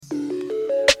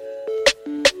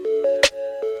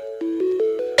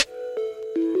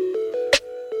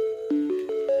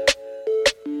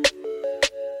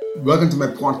Welcome to my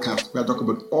podcast where I talk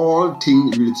about all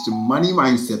things related to money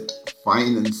mindset,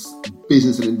 finance,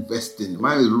 business and investing.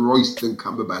 My name is Royston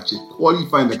Cumberbatch, a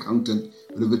qualified accountant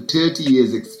with over 30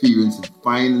 years experience in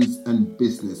finance and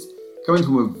business. Coming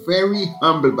from a very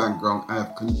humble background, I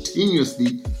have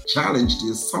continuously challenged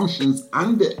the assumptions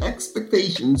and the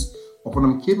expectations of what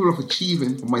I'm capable of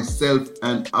achieving for myself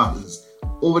and others.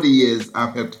 Over the years,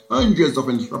 I've helped hundreds of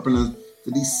entrepreneurs to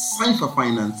decipher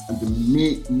finance and to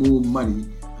make more money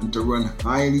and to run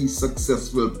highly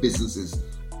successful businesses.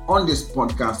 On this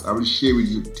podcast, I will share with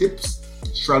you tips,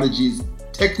 strategies,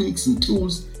 techniques, and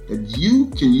tools that you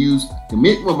can use to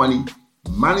make more money,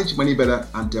 manage money better,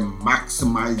 and to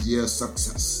maximize your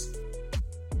success.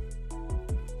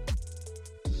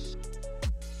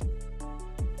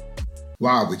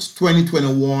 Wow, it's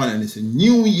 2021 and it's a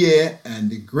new year,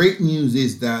 and the great news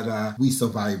is that we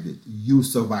survived it. You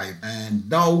survived. And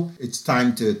now it's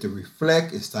time to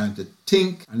reflect, it's time to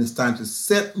think, and it's time to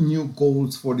set new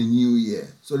goals for the new year.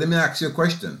 So let me ask you a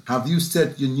question. Have you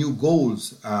set your new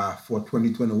goals for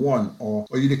 2021? Or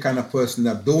are you the kind of person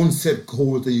that don't set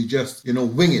goals and you just,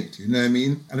 wing it? You know what I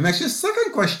mean? And let me ask you a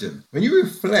second question. When you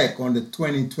reflect on the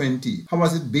 2020, how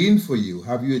has it been for you?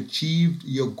 Have you achieved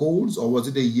your goals, or was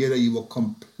it a year that you were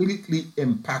completely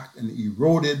impacted and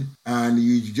eroded and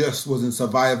you just was in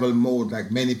survival mode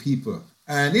like many people?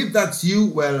 And if that's you,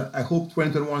 well, I hope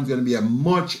 2021 is going to be a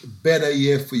much better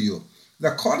year for you.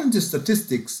 According to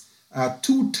statistics,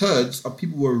 2/3 of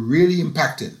people were really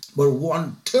impacted, but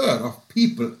 1/3 of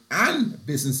people and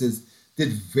businesses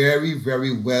did very,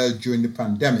 very well during the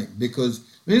pandemic. Because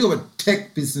when you go with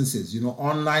tech businesses,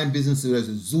 online businesses,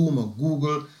 whether it's Zoom or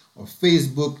Google or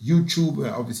Facebook, YouTube,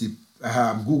 obviously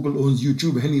Google owns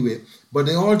YouTube anyway, but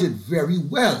they all did very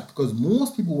well because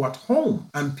most people were at home,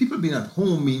 and people being at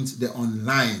home means they're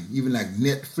online. Even like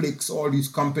Netflix, all these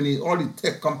companies, all the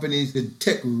tech companies, the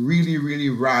tech really,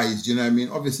 really rise. You know what I mean?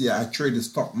 Obviously, I trade the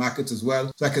stock markets as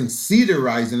well, so I can see the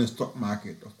rise in the stock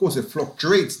market. Of course, it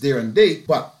fluctuates day and day,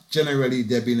 but generally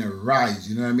there's been a rise.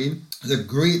 You know what I mean? It's a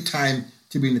great time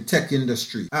to be in the tech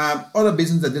industry. Other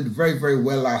businesses that did very, very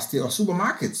well last year are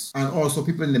supermarkets, and also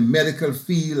people in the medical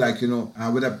field, like,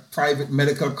 with the private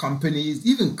medical companies,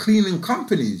 even cleaning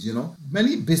companies,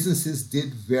 Many businesses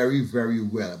did very, very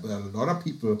well, but a lot of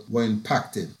people were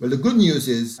impacted. Well, the good news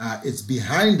is it's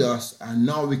behind us, and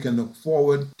now we can look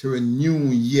forward to a new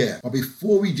year. But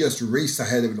before we just race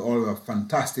ahead with all of our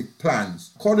fantastic plans,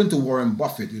 according to Warren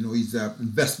Buffett, he's an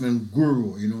investment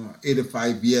guru,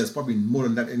 85 years, probably more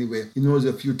than that anyway. He knows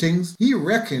a few things. He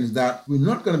reckons that we're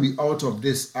not going to be out of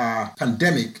this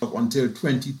pandemic until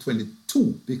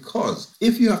 2022, because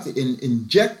if you have to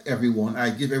inject everyone,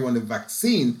 give everyone the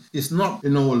vaccine, it's not,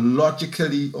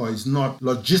 logically, or it's not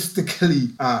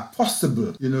logistically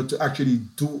possible, to actually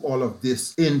do all of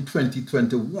this in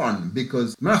 2021,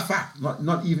 because matter of fact,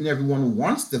 not even everyone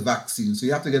wants the vaccine. So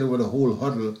you have to get over the whole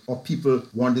huddle of people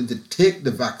wanting to take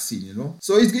the vaccine,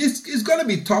 So it's going to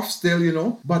be tough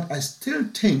still, but I still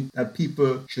think that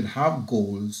people should have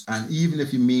goals, and even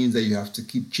if it means that you have to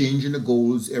keep changing the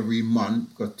goals every month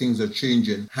because things are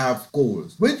changing, have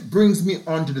goals. Which brings me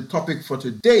on to the topic for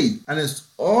today, and it's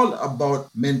all about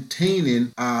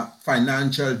maintaining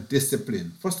financial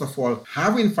discipline. First of all,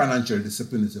 having financial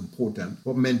discipline is important,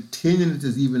 but maintaining it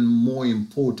is even more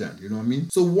important. You know what I mean?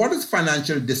 So what is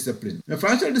financial discipline? Now,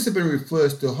 financial discipline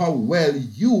refers to how well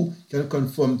you can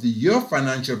conform to your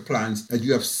financial plans that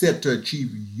you have set to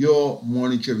achieve your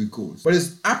monetary goals. But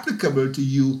it's applicable to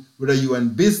you whether you're in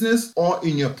business or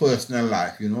in your personal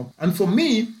life, And for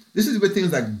me, this is where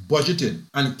things like budgeting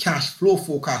and cash flow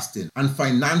forecasting and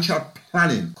financial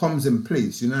planning comes in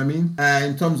place, you know what I mean?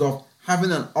 In terms of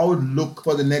having an outlook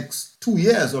for the next 2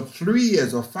 years or 3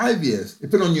 years or 5 years.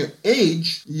 Depending on your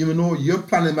age, your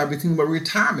planning might be thinking about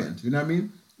retirement, you know what I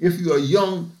mean? If you are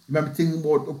young, you might be thinking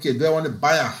about, okay, do I want to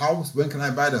buy a house? When can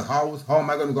I buy the house? How am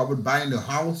I going to go about buying the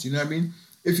house? You know what I mean?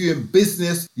 If you're in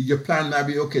business, your plan might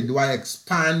be, okay, do I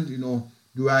expand?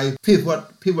 Do I pivot?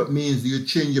 Pivot means do you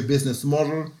change your business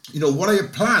model? What are your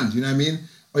plans? You know what I mean?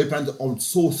 Are you planning to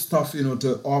outsource stuff,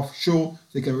 to offshore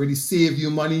so it can really save you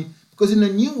money? Because in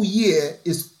a new year,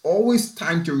 it's always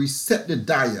time to reset the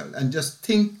dial and just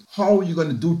think how you're going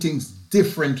to do things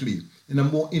differently in a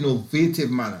more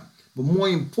innovative manner. But more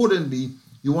importantly,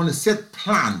 you want to set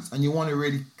plans, and you want to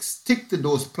really stick to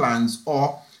those plans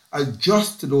or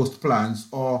adjust to those plans,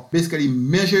 or basically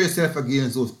measure yourself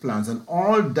against those plans. And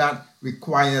all that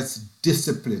requires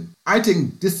discipline. I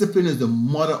think discipline is the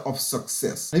mother of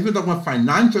success. And if you're talking about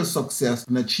financial success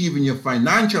and achieving your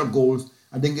financial goals,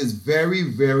 I think it's very,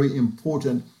 very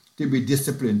important to be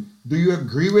disciplined. Do you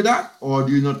agree with that, or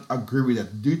do you not agree with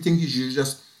that? Do you think you should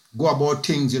just go about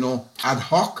things, ad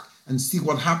hoc and see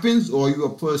what happens? Or are you a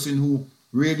person who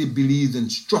really believes in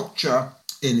structure,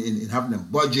 in having a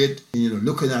budget,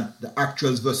 looking at the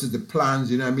actuals versus the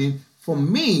plans, For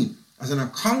me, as an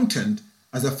accountant,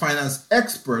 as a finance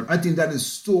expert, I think that is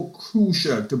so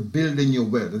crucial to building your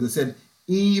wealth. As I said,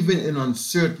 even in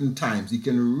uncertain times, it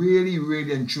can really,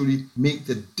 really and truly make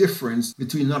the difference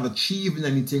between not achieving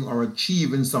anything or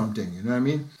achieving something. You know what I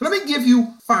mean? So let me give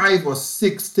you 5 or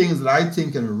 6 things that I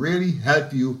think can really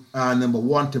help you, number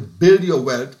one, to build your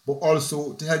wealth, but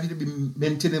also to help you to be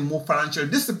maintaining more financial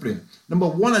discipline. Number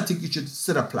one, I think you should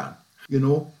set a plan.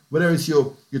 Whether it's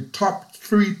your top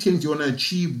 3 things you want to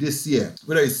achieve this year,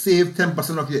 whether it's save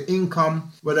 10% of your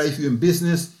income, whether if you're in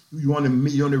business, you want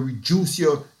to reduce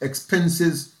your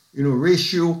expenses,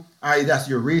 ratio, that's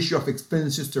your ratio of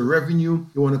expenses to revenue.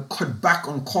 You want to cut back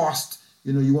on cost.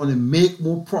 You want to make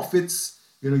more profits.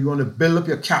 You want to build up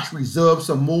your cash reserves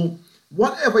some more.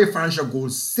 Whatever your financial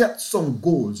goals, set some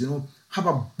goals. Have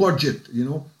a budget.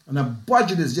 And a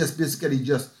budget is just basically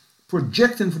just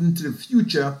projecting into the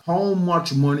future how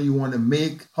much money you want to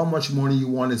make, how much money you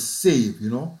want to save,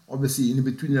 Obviously, in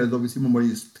between there's obviously more money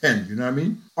you spend, you know what I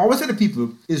mean? I always say to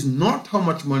people, it's not how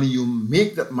much money you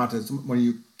make that matters, how much money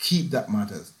you keep that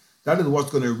matters. That is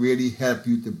what's going to really help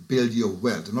you to build your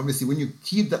wealth. And obviously, when you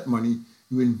keep that money,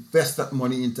 you invest that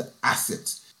money into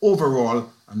assets. Overall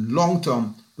and long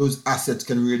term, those assets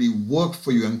can really work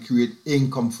for you and create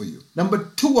income for you. Number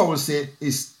 2, I will say,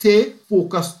 is stay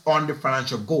focused on the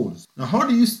financial goals. Now, how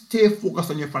do you stay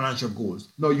focused on your financial goals?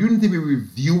 Now, you need to be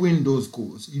reviewing those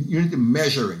goals. You need to be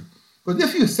measuring. Because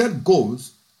if you set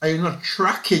goals and you're not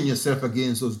tracking yourself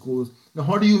against those goals, now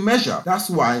how do you measure?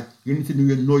 That's why you need to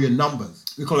know your numbers.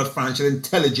 We call it financial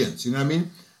intelligence. You know what I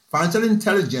mean? Financial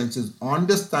intelligence is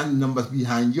understanding numbers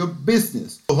behind your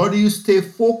business. So how do you stay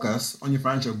focused on your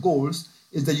financial goals?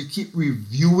 Is that you keep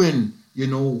reviewing,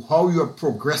 how you're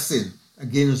progressing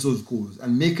against those goals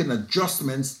and making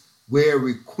adjustments where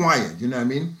required. You know what I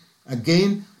mean?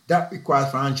 Again, that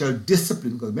requires financial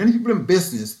discipline because many people in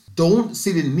business don't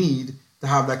see the need to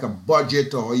have like a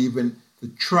budget or even to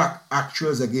track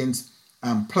actuals against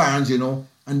plans,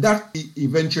 and that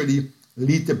eventually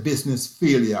lead to business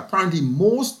failure. Apparently,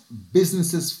 most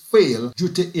businesses fail due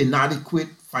to inadequate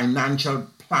financial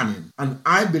planning. And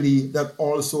I believe that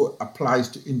also applies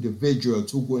to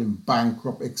individuals who go in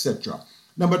bankrupt, etc.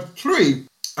 Number 3,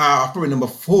 probably number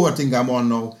 4, I think I'm on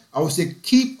now. I would say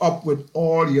keep up with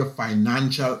all your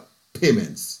financial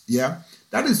payments. Yeah,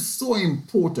 that is so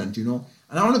important, And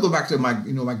I want to go back to my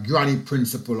granny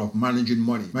principle of managing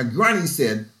money. My granny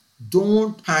said,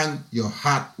 "Don't hang your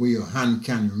hat where your hand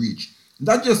can reach."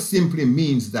 That just simply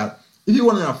means that if you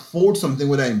want to afford something,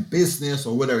 whether in business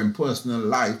or whether in personal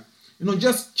life,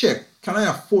 just check, can I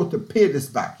afford to pay this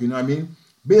back? You know what I mean?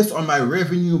 Based on my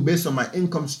revenue, based on my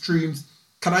income streams,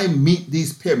 can I meet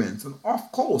these payments? And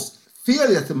of course,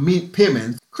 failure to meet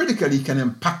payments critically can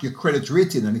impact your credit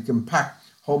rating and it can impact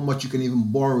how much you can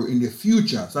even borrow in the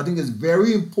future. So I think it's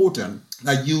very important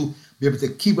that you be able to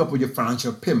keep up with your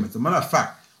financial payments. As a matter of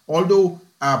fact, although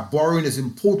borrowing is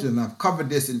important, and I've covered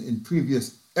this in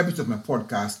previous episodes of my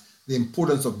podcast, the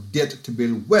importance of debt to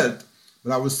build wealth,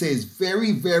 but I would say it's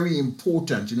very, very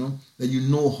important, that you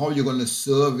know how you're going to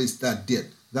service that debt.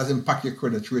 That impact your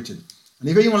credit rating. And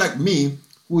if anyone like me,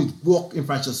 who is work in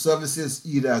financial services,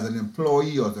 either as an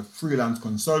employee or as a freelance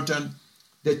consultant,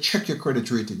 they check your credit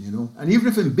rating, And even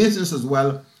if in business as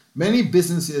well, many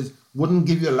businesses wouldn't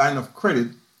give you a line of credit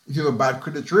if you have a bad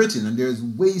credit rating. And there's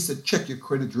ways to check your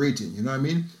credit rating, you know what I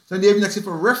mean? So they even ask you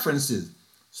for references.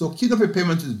 So keeping up your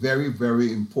payments is very,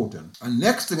 very important. And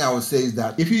next thing I would say is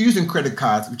that if you're using credit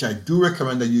cards, which I do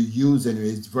recommend that you use anyway,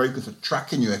 it's very good for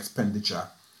tracking your expenditure.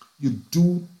 You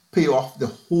do pay off the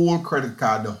whole credit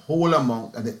card, the whole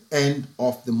amount at the end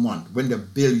of the month when they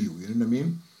bill you, you know what I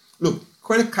mean? Look,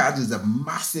 credit cards is a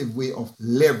massive way of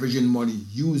leveraging money,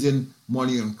 using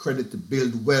money on credit to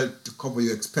build wealth, to cover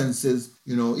your expenses,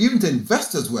 even to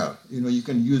invest as well. You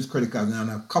can use credit cards.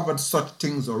 And I've covered such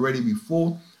things already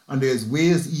before. And there's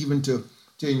ways even to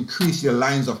increase your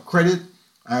lines of credit.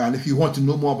 And if you want to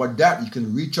know more about that, you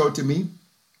can reach out to me.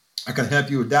 I can help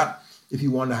you with that. If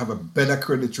you want to have a better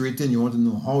credit rating, you want to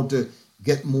know how to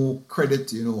get more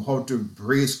credit, how to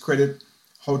raise credit,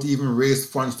 how to even raise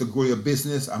funds to grow your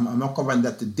business. I'm not covering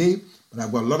that today, but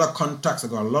I've got a lot of contacts,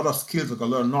 I've got a lot of skills, I've got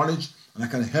a lot of knowledge, and I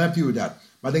can help you with that.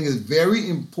 But I think it's very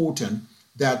important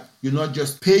that you not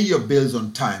just pay your bills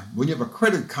on time. When you have a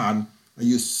credit card,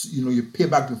 you pay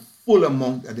back the full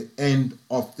amount at the end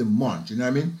of the month. You know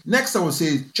what I mean? Next, I would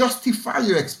say justify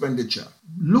your expenditure.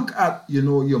 Look at,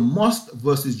 your must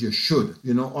versus your should,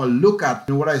 or look at,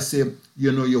 what I say,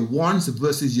 your wants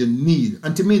versus your need.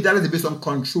 And to me, that is based on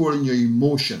controlling your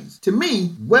emotions. To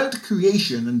me, wealth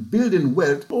creation and building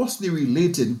wealth closely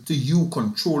related to you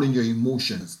controlling your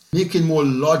emotions, making more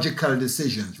logical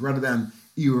decisions rather than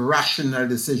irrational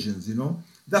decisions,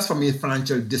 That's for me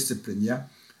financial discipline, yeah?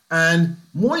 And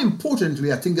more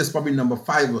importantly, I think that's probably number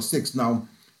 5 or 6 now.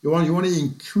 You want to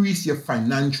increase your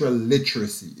financial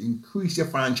literacy, increase your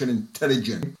financial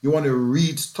intelligence. You want to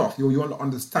read stuff. You want to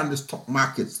understand the stock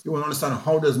markets. You want to understand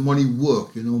how does money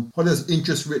work, How does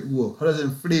interest rate work? How does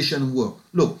inflation work?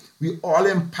 Look, we all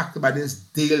impacted by this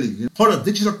daily. How does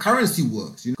digital currency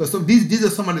works? Because these are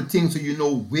some of the things so you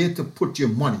know where to put your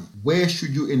money. Where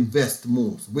should you invest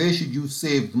most? Where should you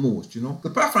save most? The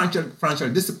part of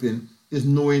financial discipline is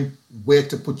knowing where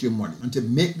to put your money and to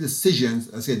make decisions,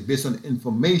 as I said, based on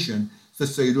information,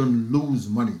 so you don't lose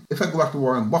money. If I go back to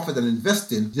Warren Buffett and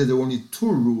investing, there are only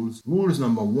 2 rules. Rule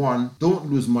number 1,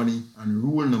 don't lose money. And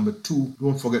rule number 2,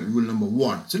 don't forget rule number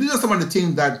 1. So these are some of the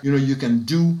things that, you can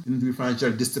do in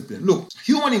financial discipline. Look,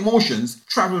 human emotions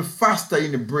travel faster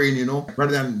in the brain,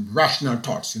 rather than rational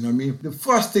thoughts. You know what I mean? The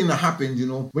first thing that happens,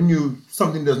 when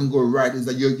something doesn't go right is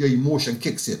that your emotion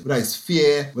kicks in. Whether it's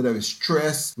fear, whether it's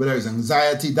stress, whether it's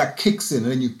anxiety, that kicks in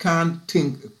and then you can't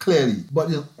think clearly. But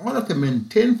in order to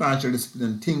maintain financial discipline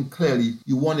and think clearly,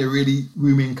 you want to really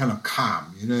remain kind of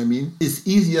calm. You know what I mean? It's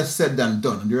easier said than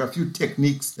done. And there are a few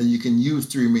techniques that you can use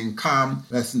to remain calm.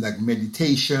 That's like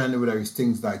meditation, whether it's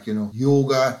things like,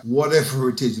 yoga, whatever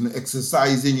it is,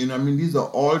 exercising, These are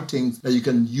all things that you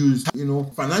can use.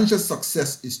 Financial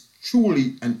success is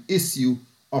truly an issue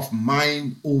of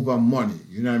mind over money.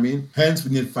 You know what I mean? Hence,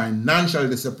 we need financial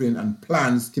discipline and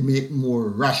plans to make more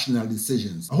rational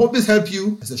decisions. I hope this helped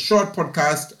you. It's a short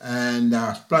podcast and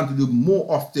I plan to do more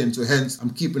often. So hence,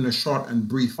 I'm keeping it short and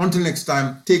brief. Until next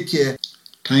time, take care.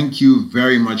 Thank you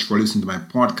very much for listening to my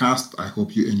podcast. I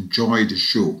hope you enjoyed the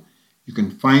show. You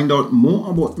can find out more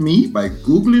about me by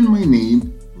Googling my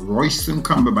name, Royston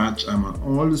Cumberbatch. I'm on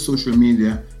all the social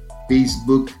media,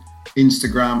 Facebook,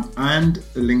 Instagram, and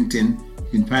LinkedIn.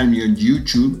 You can find me on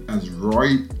YouTube as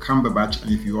Roy Cumberbatch.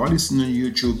 And if you are listening on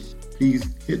YouTube, please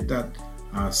hit that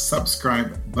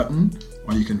subscribe button.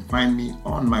 Or you can find me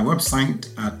on my website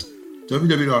at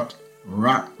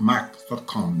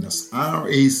www.racmacs.com. That's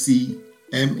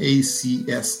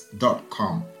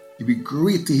RACMACS.com. It'd be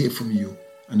great to hear from you.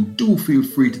 And do feel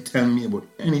free to tell me about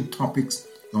any topics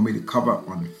you want me to cover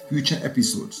on future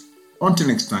episodes. Until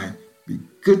next time, be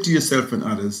good to yourself and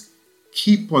others.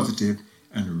 Keep positive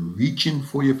and reaching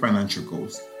for your financial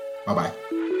goals.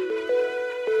 Bye-bye.